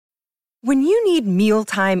When you need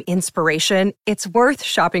mealtime inspiration, it's worth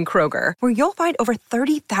shopping Kroger, where you'll find over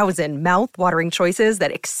 30,000 mouth-watering choices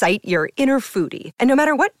that excite your inner foodie. And no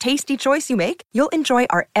matter what tasty choice you make, you'll enjoy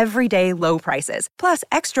our everyday low prices, plus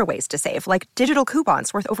extra ways to save, like digital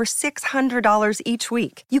coupons worth over $600 each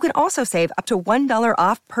week. You can also save up to $1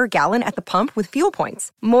 off per gallon at the pump with fuel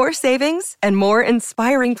points. More savings and more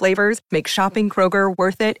inspiring flavors make shopping Kroger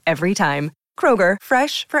worth it every time. Kroger,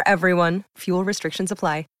 fresh for everyone. Fuel restrictions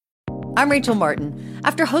apply. I'm Rachel Martin.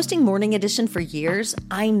 After hosting Morning Edition for years,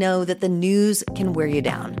 I know that the news can wear you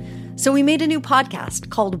down. So we made a new podcast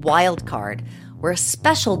called Wild Card, where a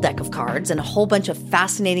special deck of cards and a whole bunch of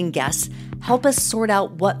fascinating guests help us sort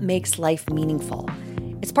out what makes life meaningful.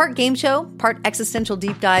 It's part game show, part existential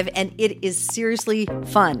deep dive, and it is seriously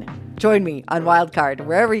fun. Join me on Wild Card,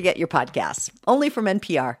 wherever you get your podcasts, only from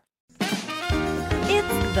NPR.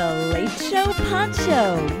 It's The Late Show Pod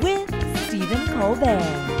Show with Stephen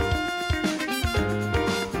Colbert.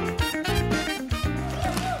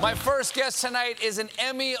 My first guest tonight is an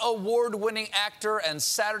Emmy award-winning actor and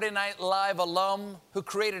Saturday Night Live alum who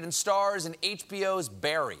created and stars in HBO's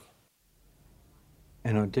Barry.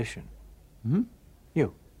 An audition? Hmm?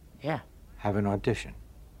 You? Yeah. Have an audition?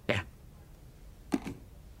 Yeah.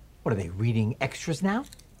 What, are they reading extras now?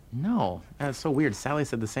 No. That's so weird. Sally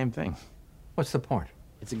said the same thing. What's the part?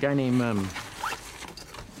 It's a guy named,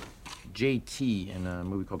 JT in a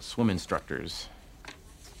movie called Swim Instructors.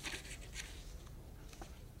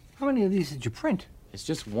 How many of these did you print? It's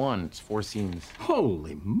just one. It's 4 scenes.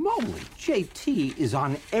 Holy moly, JT is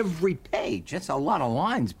on every page. That's a lot of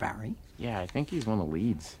lines, Barry. Yeah, I think he's one of the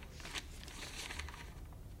leads.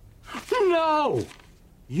 No!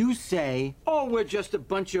 You say, oh, we're just a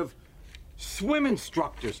bunch of swim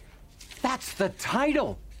instructors. That's the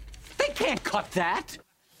title. They can't cut that.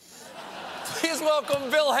 Please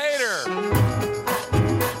welcome Bill Hader.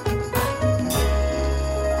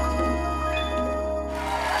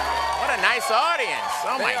 Nice audience.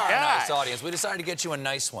 Oh, my God. They are a nice audience. We decided to get you a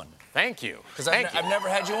nice one. Thank you. Because I've never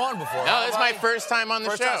had you on before. No, this is my first time on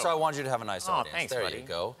the show. So I wanted you to have a nice audience. Thanks, there buddy. you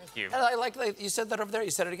go. Thank you. And I like you said that over there.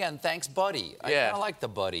 You said it again. Thanks, buddy. I kind of like the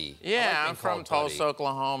buddy. Yeah, I'm from Tulsa,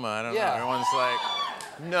 Oklahoma. I don't know. Everyone's like,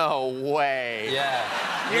 no way.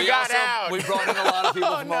 Yeah. You got out. We brought in a lot of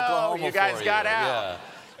people from Oklahoma. You guys got out. Yeah.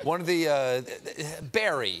 One of the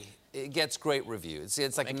Barry. It gets great reviews.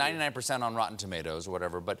 It's like 99% on Rotten Tomatoes or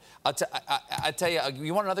whatever. But I tell you,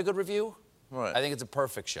 you want another good review? What? I think it's a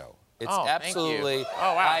perfect show. It's Thank absolutely. you.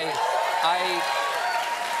 Oh wow.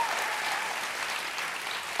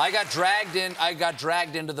 I got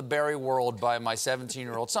dragged into the Barry world by my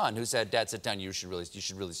 17-year-old son, who said, "Dad, sit down. You should really see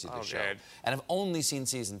this show." And I've only seen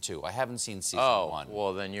season 2. I haven't seen season 1. Oh,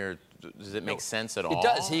 well then does it make sense at all? It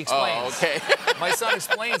does. He explains. Oh, okay. My son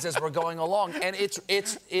explains as we're going along, and it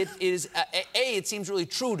is it seems really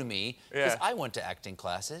true to me because I went to acting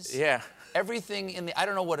classes. Yeah. Everything I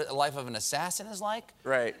don't know what a life of an assassin is like.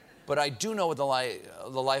 Right. But I do know what the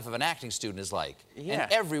life of an acting student is like. Yeah.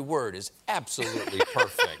 And every word is absolutely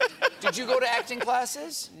perfect. Did you go to acting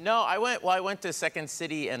classes? No, I went to Second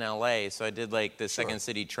City in LA, so I did like the Second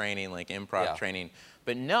City training, like improv training.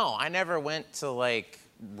 But no, I never went to like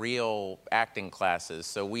real acting classes.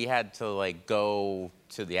 So we had to like go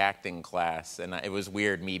to the acting class, and it was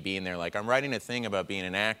weird me being there like, I'm writing a thing about being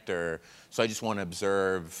an actor, so I just want to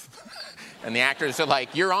observe. And the actors are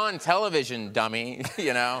like, you're on television, dummy,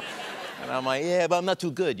 you know? And I'm like, yeah, but I'm not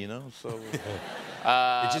too good, you know? So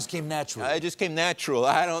it just came natural. It just came natural.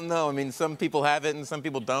 I don't know. I mean, some people have it and some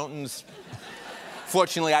people don't. And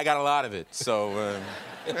fortunately, I got a lot of it. So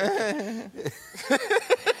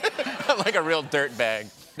I'm like a real dirtbag.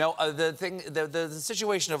 Now, the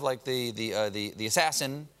situation of like the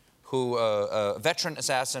assassin who, veteran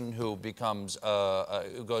assassin who becomes,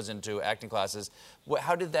 who goes into acting classes,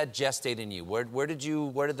 how did that gestate in you? Where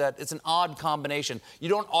did that, it's an odd combination. You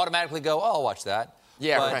don't automatically go, oh, I'll watch that.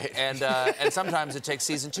 Yeah, right. And sometimes it takes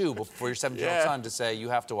season 2 for your 17-year-old son to say, you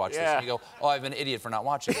have to watch this. And you go, oh, I've been an idiot for not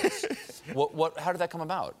watching this. How did that come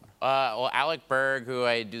about? Well, Alec Berg, who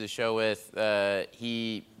I do the show with,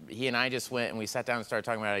 he and I just went and we sat down and started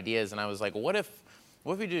talking about ideas. And I was like, what if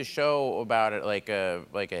we did a show about it like a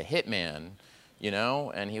hitman, you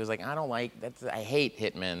know? And he was like, I hate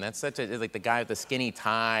hitmen. That's such like the guy with the skinny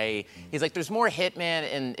tie. He's like, there's more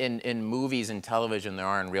hitman in movies and television than there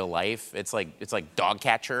are in real life. It's like dog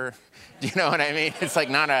catcher. Do you know what I mean? It's like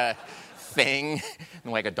not a thing.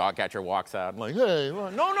 And like a dog catcher walks out. I'm like, hey,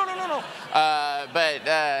 no.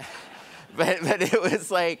 But it was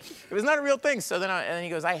like, it was not a real thing. So then he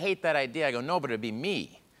goes, I hate that idea. I go, no, but it'd be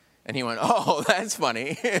me. And he went, oh, that's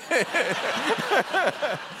funny.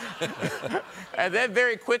 And then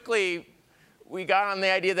very quickly, we got on the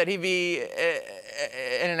idea that he'd be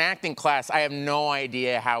in an acting class. I have no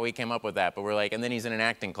idea how we came up with that, but we're like, and then he's in an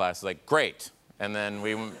acting class. Like, great. And then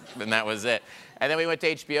and that was it. And then we went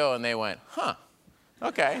to HBO, and they went, huh,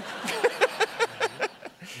 okay.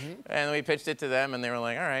 And we pitched it to them, and they were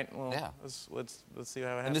like, all right, well, let's see how it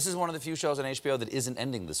happens. And this is one of the few shows on HBO that isn't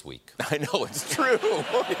ending this week. I know, it's true.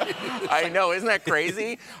 I know, isn't that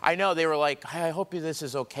crazy? I know, they were like, hey, I hope this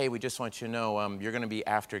is okay. We just want you to know you're going to be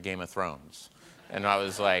after Game of Thrones. And I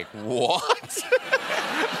was like, what?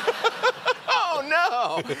 Oh,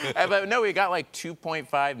 no. But no, we got like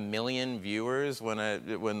 2.5 million viewers when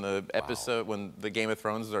the Game of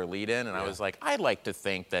Thrones was our lead-in. And I was like, I'd like to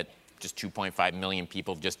think that just 2.5 million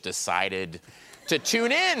people just decided to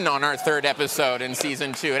tune in on our third episode in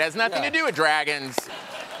season 2. It has nothing to do with dragons.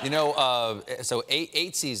 You know, so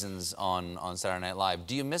eight seasons on Saturday Night Live.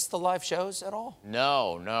 Do you miss the live shows at all?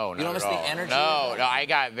 No, You don't miss the energy? No, I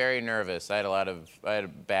got very nervous. I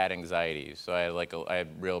had bad anxiety, so I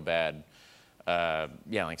had real bad,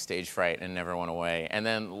 like stage fright, and it never went away. And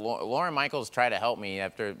then Lauren Michaels tried to help me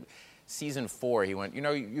after season 4. He went,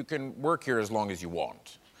 you can work here as long as you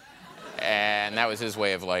want. And that was his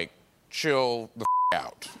way of like, chill the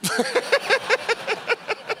out.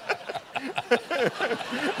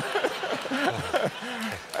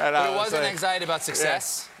 But it wasn't anxiety about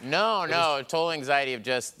success? Yeah. No, total anxiety of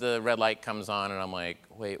just the red light comes on and I'm like,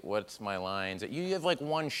 wait, what's my lines? You have like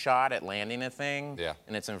one shot at landing a thing,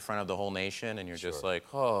 and it's in front of the whole nation, and you're just like,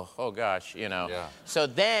 oh gosh, Yeah. So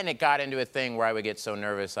then it got into a thing where I would get so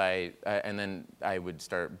nervous, and then I would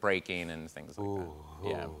start breaking and things like that.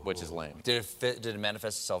 Yeah, which is lame. Did it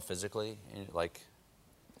manifest itself physically, like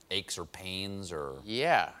aches or pains or?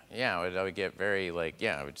 Yeah. I would get very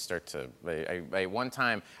I would start to. One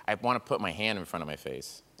time I want to put my hand in front of my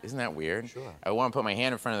face. Isn't that weird? Sure. I want to put my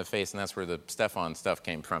hand in front of the face, and that's where the Stefan stuff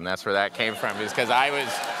came from. That's where that came from, because I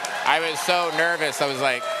was so nervous. I was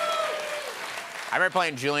like, I remember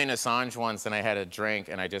playing Julian Assange once, and I had a drink,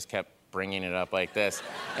 and I just kept bringing it up like this,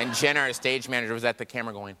 and Jenna, our stage manager, was at the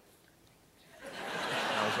camera going.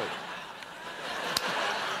 I was like,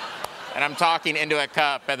 and I'm talking into a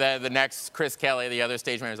cup, and then the next Chris Kelly, the other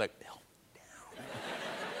stage manager, was like,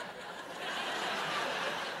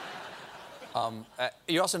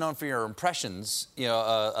 You're also known for your impressions,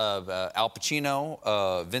 Al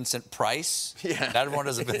Pacino, Vincent Price. Yeah. Not everyone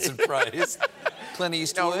does a Vincent Price. Clint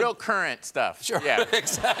Eastwood. No, real current stuff. Sure, yeah.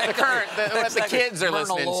 exactly. The current, what the kids are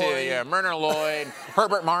Myrna listening Lloyd. to. Yeah, Myrna Lloyd,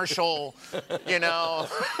 Herbert Marshall,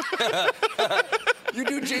 You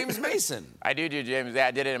do James Mason. I do James. Yeah,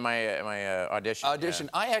 I did it in my audition. Audition.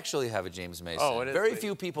 Yeah. I actually have a James Mason. Oh, what is Very it?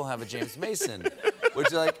 few people have a James Mason.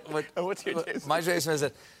 Would you like? What's your James My James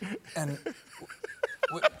Mason. And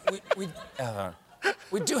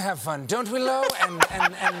We do have fun, don't we, Lo? And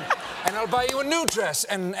I'll buy you a new dress,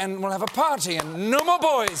 and we'll have a party, and no more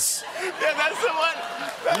boys. Yeah, that's the one.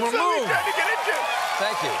 That's We'll what we move. tried to get into.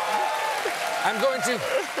 Thank you. I'm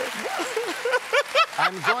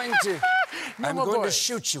going to boys.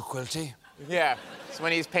 shoot you, Quilty. Yeah. It's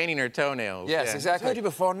when he's painting her toenails. Yes, yeah. exactly. I told you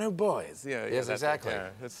before, no boys. Yeah, Yes, that's exactly. It.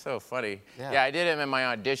 Yeah, it's so funny. Yeah. I did him in my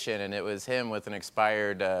audition, and it was him with an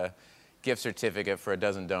expired gift certificate for a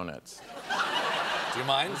dozen donuts. Do you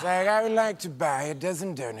mind? He's like, I would like to buy a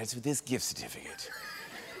dozen donuts with this gift certificate.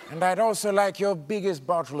 And I'd also like your biggest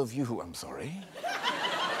bottle of Yoo-hoo. I'm sorry.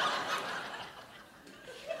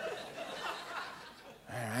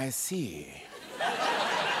 I see.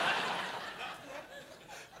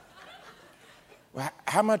 Well,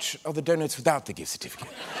 how much are the donuts without the gift certificate?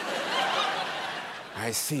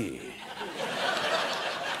 I see.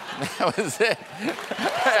 That was it.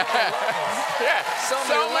 Yeah.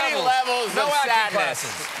 So many levels of acting sadness.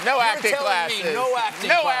 classes. No You're acting telling classes. me no acting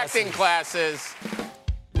No classes. acting classes.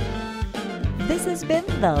 This has been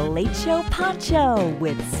The Late Show Pod Show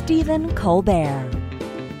with Stephen Colbert.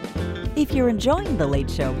 If you're enjoying The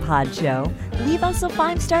Late Show Pod Show, leave us a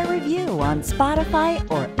 5-star review on Spotify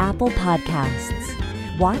or Apple Podcasts.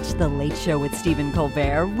 Watch The Late Show with Stephen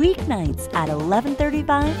Colbert weeknights at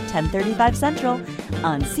 11:35, 10:35 Central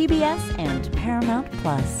on CBS and Paramount+.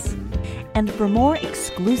 And for more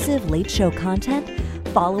exclusive Late Show content,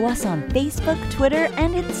 follow us on Facebook, Twitter,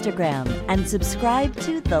 and Instagram, and subscribe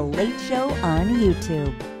to The Late Show on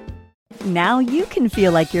YouTube. Now you can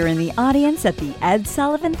feel like you're in the audience at the Ed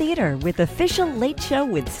Sullivan Theater with official Late Show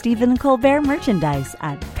with Stephen Colbert merchandise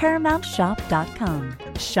at ParamountShop.com.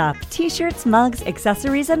 Shop t-shirts, mugs,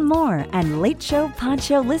 accessories, and more, and Late Show Pod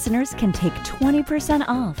Show listeners can take 20%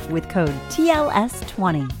 off with code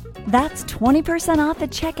TLS20. That's 20% off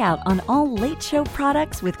at checkout on all Late Show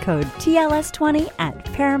products with code TLS20 at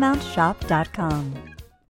ParamountShop.com.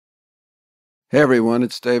 Hey everyone,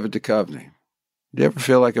 it's David Duchovny. Do you ever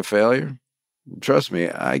feel like a failure? Trust me,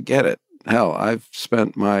 I get it. Hell, I've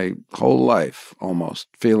spent my whole life almost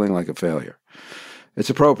feeling like a failure. It's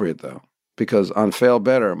appropriate though, because on Fail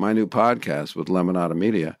Better, my new podcast with Lemonada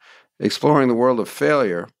Media, exploring the world of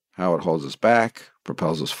failure, how it holds us back,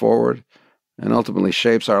 propels us forward, and ultimately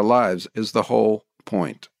shapes our lives is the whole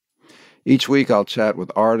point. Each week I'll chat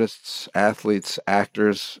with artists, athletes,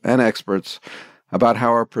 actors, and experts about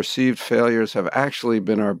how our perceived failures have actually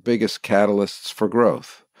been our biggest catalysts for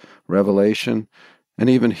growth, revelation, and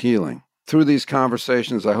even healing. Through these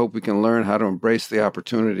conversations, I hope we can learn how to embrace the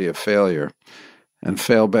opportunity of failure and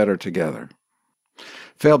fail better together.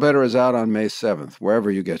 Fail Better is out on May 7th,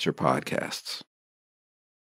 wherever you get your podcasts.